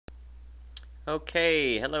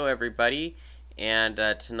Okay, hello everybody, and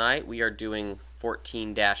tonight we are doing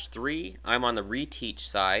 14-3. I'm on the reteach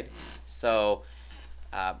side, so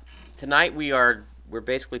uh, tonight we're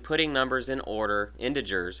basically putting numbers in order,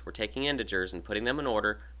 integers. We're taking integers and putting them in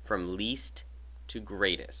order from least to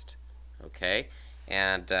greatest. Okay,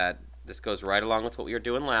 and this goes right along with what we were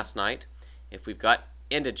doing last night. If we've got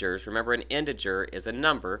integers, remember an integer is a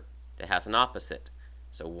number that has an opposite.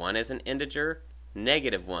 So 1 is an integer,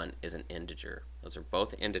 -1 is an integer. Those are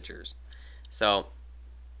both integers. So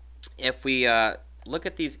if we look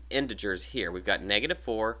at these integers here, we've got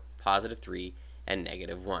 -4, +3, and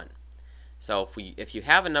 -1. So if you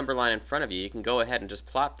have a number line in front of you, you can go ahead and just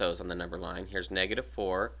plot those on the number line. Here's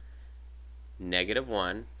 -4,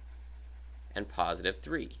 -1, and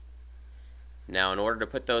 +3. Now in order to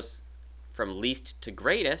put those from least to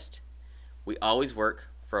greatest, we always work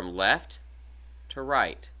from left to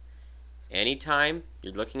right. Anytime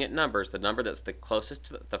you're looking at numbers, the number that's the closest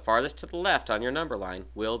to the farthest to the left on your number line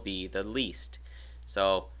will be the least.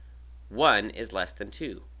 So 1 is less than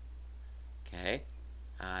 2. Okay,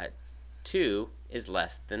 2 is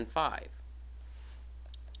less than 5.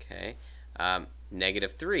 Okay,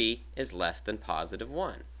 -3 is less than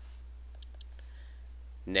 +1.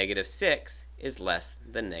 -6 is less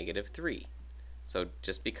than -3. So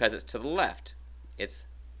just because it's to the left, it's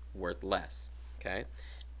worth less. Okay,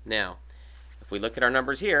 now if we look at our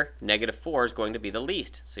numbers here, -4 is going to be the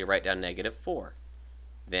least, so you write down -4,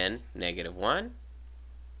 then -1,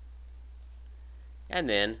 and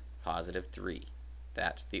then +3.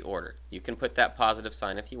 That's the order. You can put that positive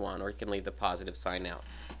sign if you want, or you can leave the positive sign out,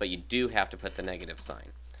 but you do have to put the negative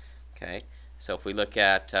sign. Okay, so if we look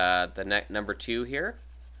at the number 2 here,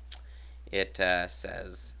 it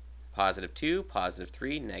says +2,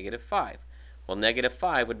 +3, -5. Well,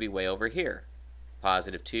 -5 would be way over here.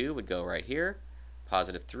 +2 would go right here.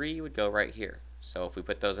 +3 would go right here. So if we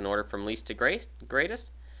put those in order from least to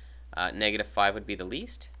greatest, -5 would be the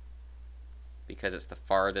least because it's the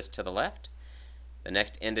farthest to the left. The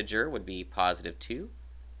next integer would be +2,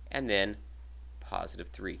 and then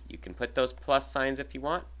 +3. You can put those plus signs if you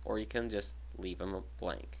want, or you can just leave them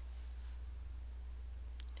blank.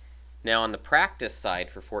 Now on the practice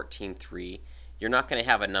side for 14-3, you're not going to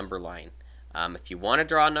have a number line. If you want to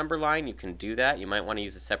draw a number line, you can do that. You might want to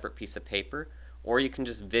use a separate piece of paper, or you can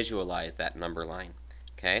just visualize that number line.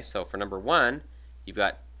 Okay, so for number 1, you've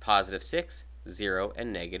got +6, 0,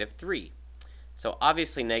 and -3. So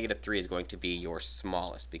obviously -3 is going to be your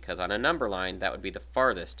smallest, because on a number line, that would be the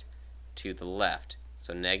farthest to the left.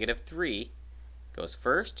 So -3 goes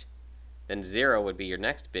first, then 0 would be your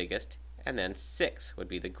next biggest, and then 6 would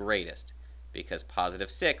be the greatest, because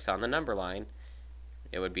 +6 on the number line,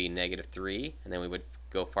 it would be -3, and then we would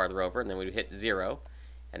go farther over, and then we would hit 0,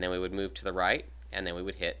 and then we would move to the right, and then we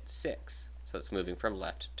would hit 6. So it's moving from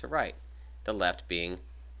left to right, the left being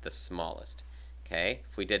the smallest. Okay,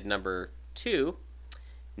 if we did number 2,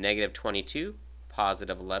 -22,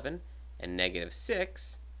 +11, and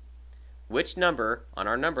 -6, which number on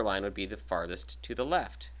our number line would be the farthest to the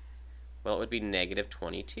left? Well, it would be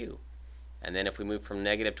 -22. And then if we move from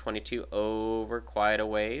 -22 over quite a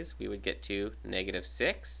ways, we would get to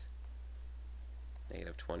 -6,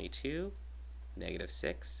 -22,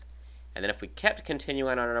 -6. And then if we kept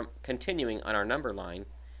continuing on our number line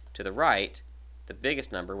to the right, the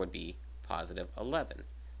biggest number would be +11.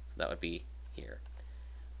 So that would be here.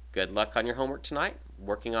 Good luck on your homework tonight,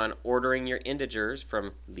 working on ordering your integers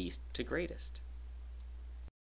from least to greatest.